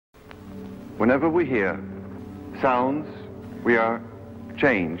Whenever we hear sounds, we are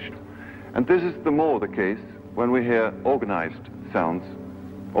changed. And this is the more the case when we hear organized sounds,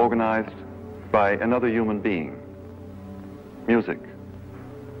 organized by another human being. Music.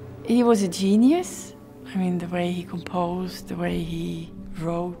 He was a genius. I mean, the way he composed, the way he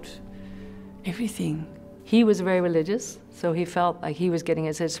wrote, everything. He was very religious, so he felt like he was getting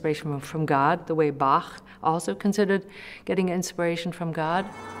his inspiration from God, the way Bach also considered getting inspiration from God.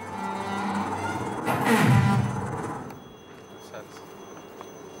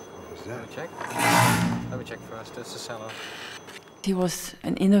 Let me check first. That's the cello. He was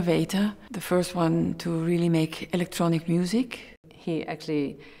an innovator, the first one to really make electronic music. He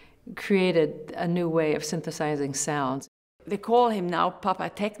actually created a new way of synthesizing sounds. They call him now Papa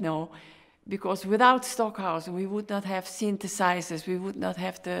Techno, because without Stockhausen we would not have synthesizers, we would not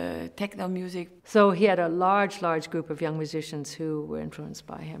have the techno music. So he had a large group of young musicians who were influenced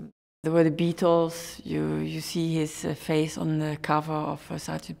by him. There were the Beatles, you see his face on the cover of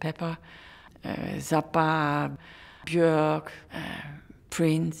Sgt. Pepper, Zappa, Björk,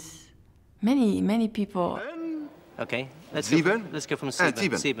 Prince, many people. Okay, let's go from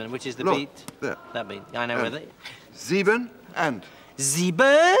sieben. Sieben, which is the Look, beat. there. That beat. I know where they. Sieben and.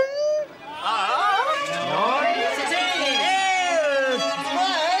 Sieben.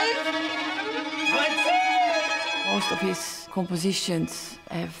 Most of his compositions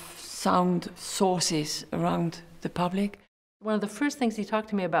have sound sources around the public. One of the first things he talked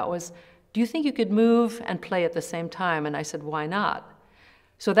to me about was, do you think you could move and play at the same time? And I said, why not?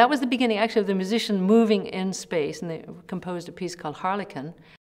 So that was the beginning, actually, of the musician moving in space, and they composed a piece called Harlequin.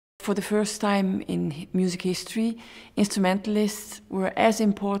 For the first time in music history, instrumentalists were as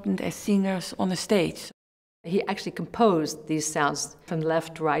important as singers on a stage. He actually composed these sounds from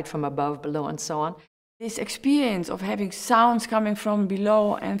left, right, from above, below, and so on. This experience of having sounds coming from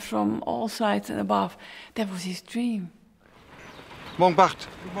below and from all sides and above, that was his dream. Morgen, Bart.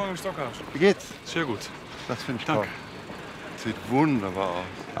 Guten Morgen, Stockhausen. Wie geht's? Sehr gut. Das finde ich Danke. toll. Sieht wunderbar aus.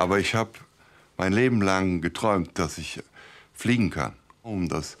 Aber ich habe mein Leben lang geträumt, dass ich fliegen kann.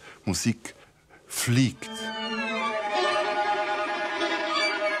 Dass Musik fliegt.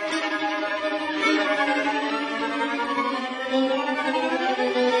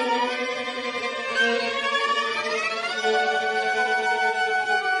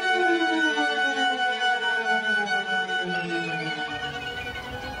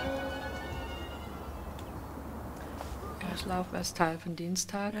 Teil von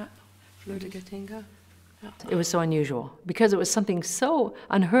Dienstag, Flöte Getinke. It was so unusual because it was something so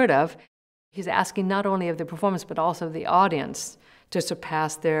unheard of. He's asking not only of the performance but also of the audience to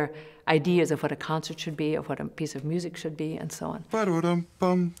surpass their ideas of what a concert should be, of what a piece of music should be, and so on.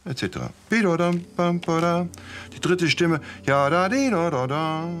 Etc. Die dritte Stimme.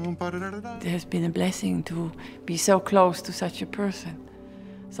 It has been a blessing to be so close to such a person.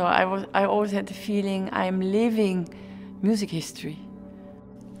 So I always had the feeling I'm living music history.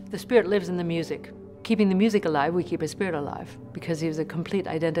 The spirit lives in the music. Keeping the music alive, we keep his spirit alive, because he was a complete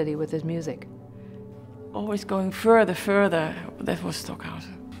identity with his music. Always going further, that was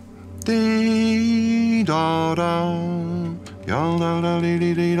Stockhausen.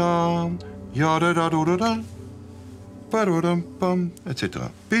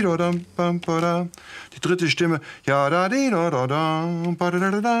 Etc. Die dritte Stimme.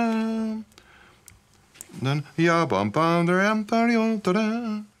 Dann ja bam bam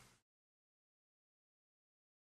da.